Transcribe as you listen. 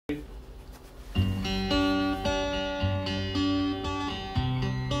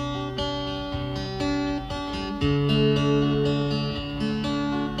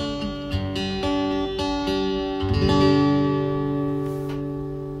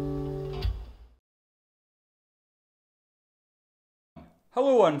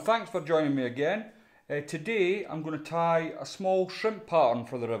Hello and thanks for joining me again. Today I'm going to tie a small shrimp pattern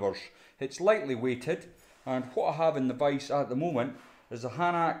for the rivers. It's lightly weighted, and what I have in the vise at the moment is a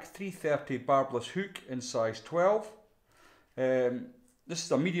Hanak 330 barbless hook in size 12. This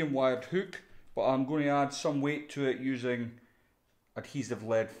is a medium wired hook, but I'm going to add some weight to it using adhesive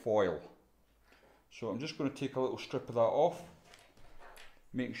lead foil. So I'm just going to take a little strip of that off,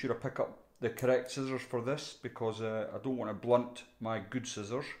 making sure I pick up the correct scissors for this because I don't want to blunt my good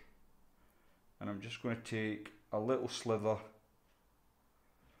scissors. And I'm just going to take a little slither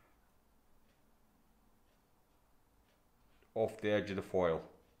off the edge of the foil.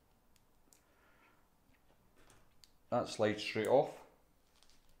 That slides straight off,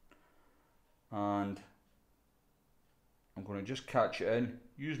 and I'm going to just catch it in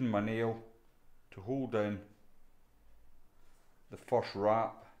using my nail to hold in the first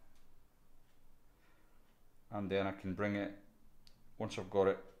wrap, and then I can bring it, once I've got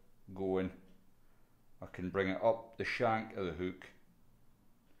it going, I can bring it up the shank of the hook,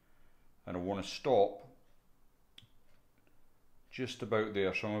 and I want to stop just about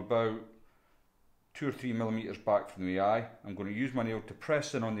there. So I'm about 2 or 3 millimeters back from the eye. I'm going to use my nail to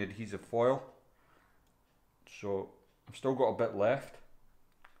press in on the adhesive foil. So I've still got a bit left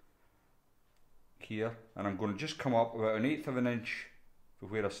here, and I'm going to just come up about 1/8 of an inch from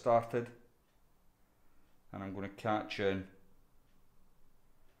where I started, and I'm going to catch in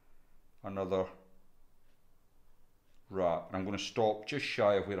another wrap, and I'm going to stop just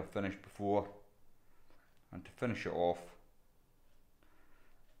shy of where I finished before, and to finish it off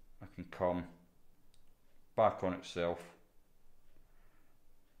I can come back on itself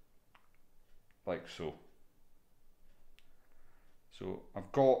like so. So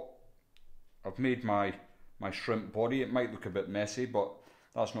I've made my shrimp body. It might look a bit messy, but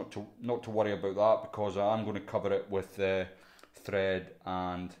that's not to worry about that, because I'm going to cover it with thread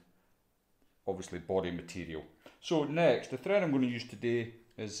and obviously body material. So next, the thread I'm going to use today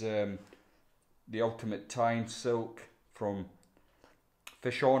is the Ultimate Tying Silk from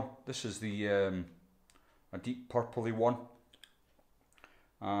Fish On. This is the a deep purpley one,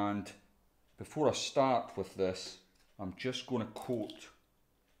 and before I start with this, I'm just going to coat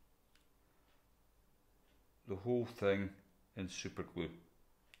the whole thing in super glue.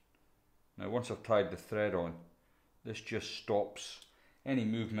 Now once I've tied the thread on, this just stops any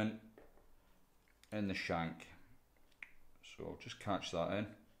movement in the shank. So I'll just catch that in.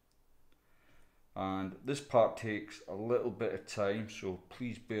 And this part takes a little bit of time, so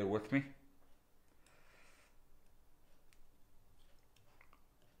please bear with me.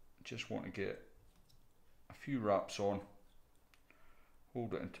 Just want to get a few wraps on,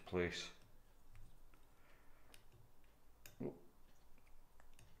 hold it into place.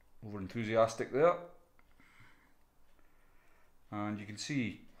 Over enthusiastic there, and you can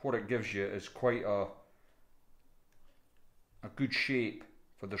see what it gives you is quite a good shape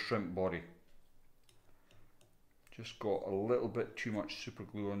for the shrimp body. Just got a little bit too much super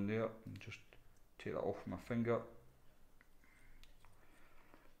glue on there, and just take that off with my finger,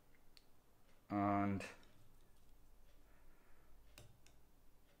 and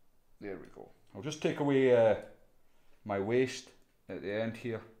there we go. I'll just take away my waste at the end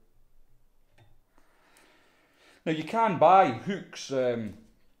here. Now you can buy hooks, they're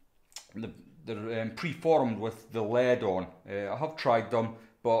pre-formed with the lead on. I have tried them,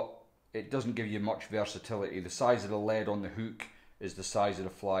 but it doesn't give you much versatility. The size of the lead on the hook is the size of the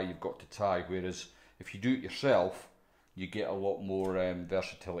fly you've got to tie, whereas if you do it yourself, you get a lot more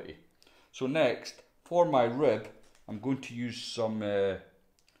versatility. So next, for my rib, I'm going to use some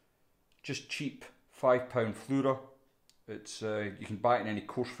just cheap £5 fluoro. It's you can buy it in any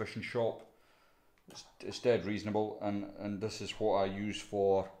coarse fishing shop. It's dead reasonable, and this is what I use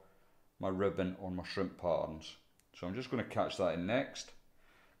for my ribbon on my shrimp patterns. So I'm just going to catch that in next.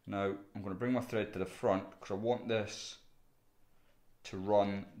 Now I'm going to bring my thread to the front because I want this to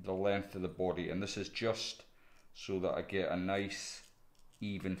run the length of the body, and this is just so that I get a nice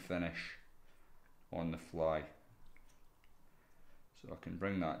even finish on the fly. So I can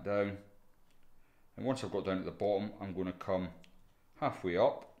bring that down, and once I've got down at the bottom, I'm going to come halfway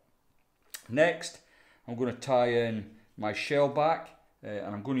up. Next, I'm going to tie in my shell back, and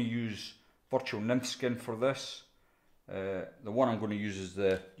I'm going to use virtual nymph skin for this. The one I'm going to use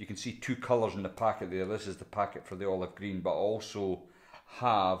is you can see 2 colours in the packet there. This is the packet for the olive green, but I also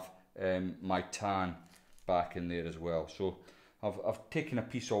have my tan back in there as well. So I've taken a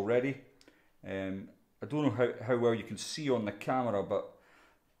piece already. I don't know how well you can see on the camera, but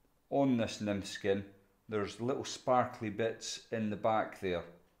on this nymph skin there's little sparkly bits in the back there.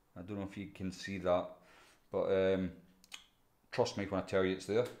 I don't know if you can see that, but trust me when I tell you it's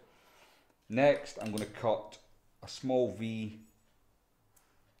there. Next, I'm going to cut a small V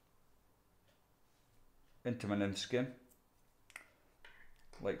into my nymph skin,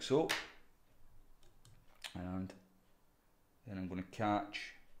 like so, and then I'm going to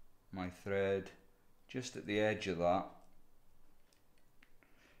catch my thread just at the edge of that.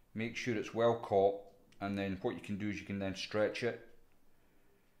 Make sure it's well caught, and then what you can do is you can then stretch it,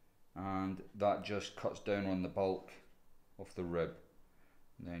 and that just cuts down on the bulk of the rib.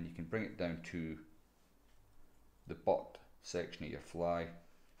 And then you can bring it down to the butt section of your fly.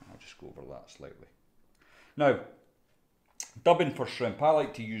 I'll just go over that slightly. Now, dubbing for shrimp, I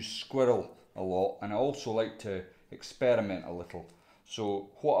like to use squirrel a lot, and I also like to experiment a little. So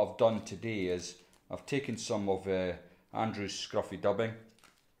what I've done today is I've taken some of Andrew's Scruffy dubbing,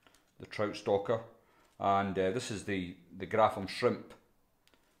 the trout stalker, and this is the Grapham shrimp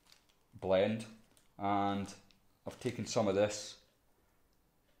blend, and I've taken some of this.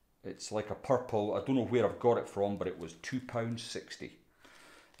 It's like a purple, I don't know where I've got it from, but it was £2.60.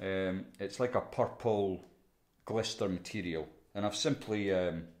 It's like a purple glister material, and I've simply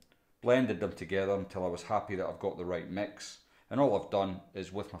blended them together until I was happy that I've got the right mix, and all I've done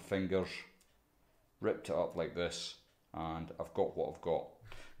is with my fingers ripped it up like this, and I've got what I've got.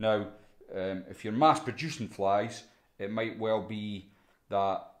 Now, if you're mass producing flies, it might well be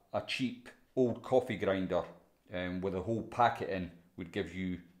that a cheap old coffee grinder with a whole packet in would give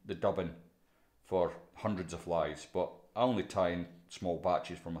you the dubbing for hundreds of flies, but I only tie in small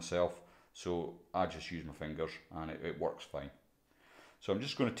batches for myself, so I just use my fingers and it works fine. So I'm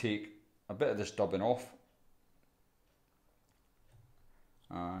just going to take a bit of this dubbing off,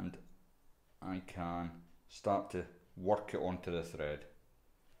 and I can start to work it onto the thread.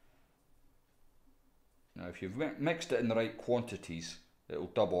 Now if you've mixed it in the right quantities, it'll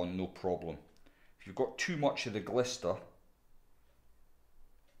dub on no problem. If you've got too much of the glister,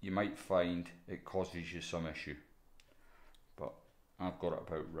 you might find it causes you some issue. But I've got it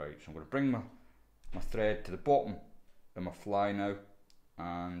about right. So I'm going to bring my thread to the bottom of my fly now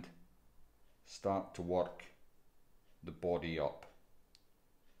and start to work the body up.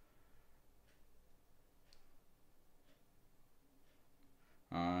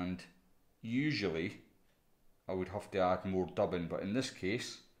 And usually I would have to add more dubbing, but in this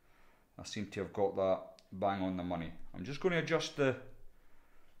case I seem to have got that bang on the money. I'm just going to adjust the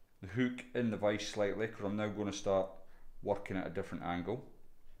hook in the vise slightly because I'm now going to start working at a different angle,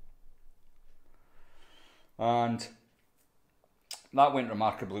 and that went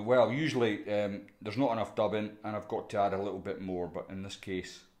remarkably well. Usually there's not enough dubbing and I've got to add a little bit more, but in this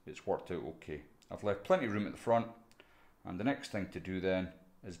case it's worked out okay. I've left plenty of room at the front, and the next thing to do then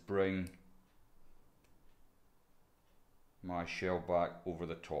is bring my shell back over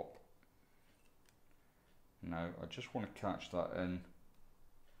the top. Now I just want to catch that in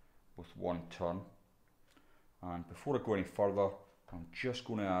with one turn, and before I go any further I'm just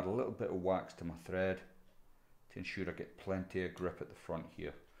going to add a little bit of wax to my thread to ensure I get plenty of grip at the front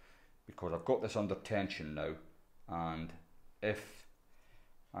here, because I've got this under tension now, and if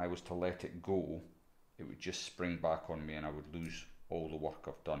I was to let it go it would just spring back on me and I would lose all the work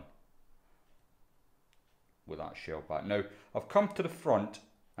I've done with that shell back. Now I've come to the front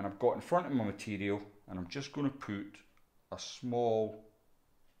and I've got in front of my material, and I'm just going to put a small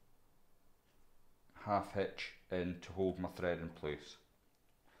half hitch in to hold my thread in place.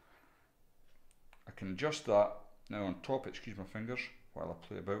 I can adjust that now on top, excuse my fingers while I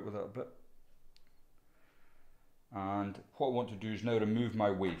play about with it a bit. And what I want to do is now remove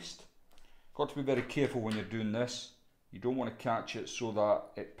my waste. Got to be very careful when you're doing this. You don't want to catch it so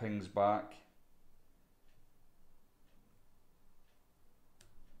that it pings back.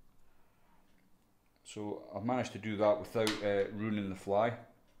 So I've managed to do that without ruining the fly.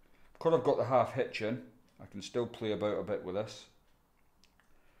 Because I've got the half hitch in, I can still play about a bit with this.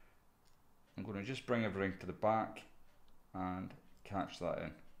 I'm going to just bring everything to the back and catch that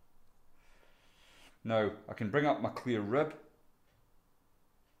in. Now I can bring up my clear rib,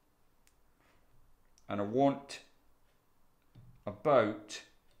 and I want about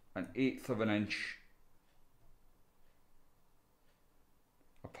 1/8 of an inch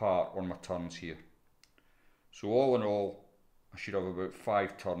apart on my turns here. So all in all I should have about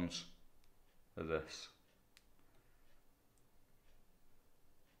 5 turns of this.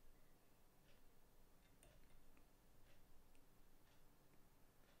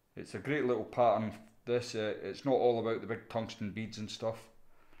 It's a great little pattern this. It's not all about the big tungsten beads and stuff.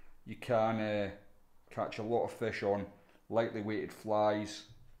 You can catch a lot of fish on lightly weighted flies,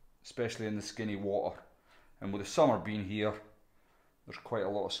 especially in the skinny water, and with the summer being here there's quite a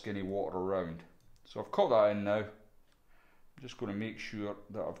lot of skinny water around. So I've caught that in now. I'm just going to make sure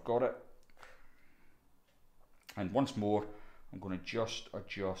that I've got it. And once more, I'm going to just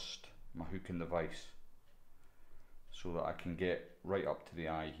adjust my hook in the vise so that I can get right up to the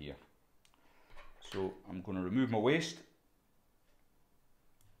eye here. So I'm going to remove my waste.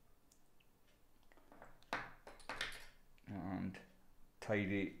 And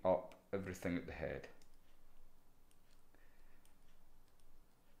tidy up everything at the head.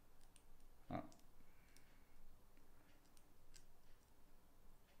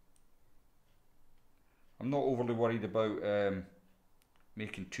 I'm not overly worried about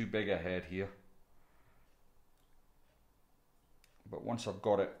making too big a head here, but once I've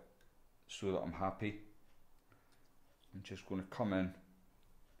got it so that I'm happy, I'm just going to come in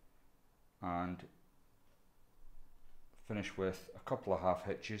and finish with a couple of half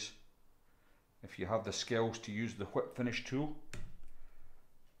hitches. If you have the skills to use the whip finish tool,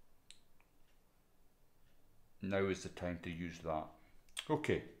 now is the time to use that.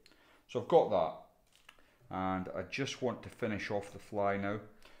 Okay, so I've got that. And I just want to finish off the fly now,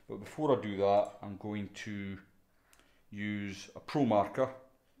 but before I do that, I'm going to use a pro marker.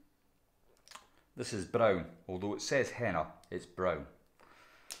 This is brown, although it says henna, it's brown.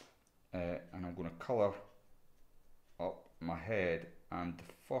 And I'm going to colour up my head and the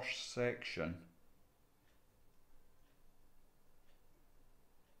first section,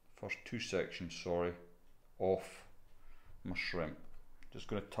 first two sections, sorry, off my shrimp. Just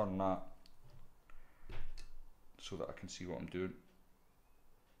going to turn that so that I can see what I'm doing.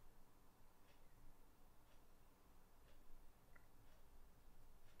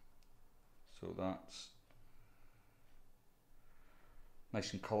 So that's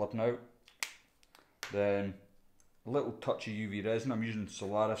nice and coloured now. Then a little touch of UV resin. I'm using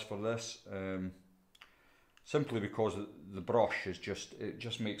Solaris for this, simply because the brush is it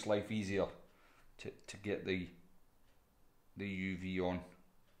just makes life easier to get the UV on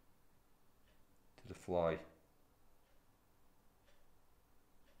to the fly.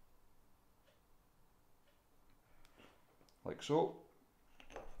 Like so.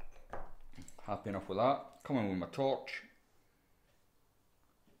 Happy enough with that. Come in with my torch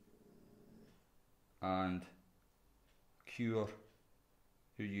and cure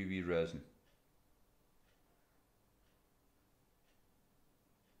your UV resin.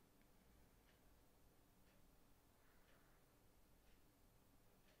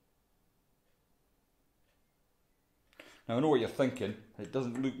 Now I know what you're thinking, it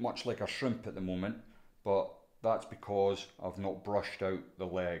doesn't look much like a shrimp at the moment, but that's because I've not brushed out the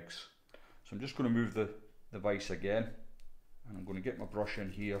legs. So I'm just going to move the vise again, and I'm going to get my brush in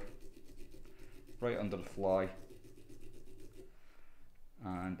here, right under the fly,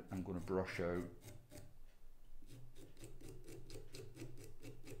 and I'm going to brush out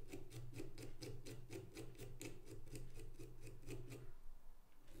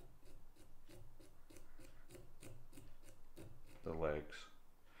the legs.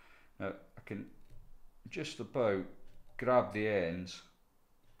 Now I can just about grab the ends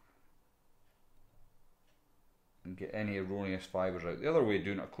and get any erroneous fibres out. The other way of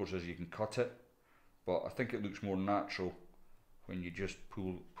doing it, of course, is you can cut it, but I think it looks more natural when you just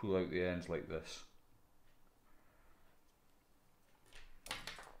pull out the ends like this.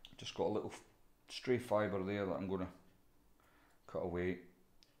 Just got a little stray fibre there that I'm going to cut away,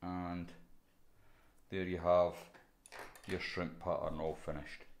 and there you have your shrimp pattern all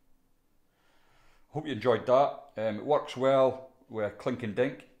finished. Hope you enjoyed that. It works well with Clink and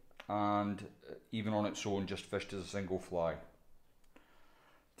Dink, and even on its own just fished as a single fly.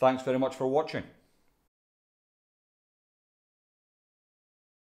 Thanks very much for watching.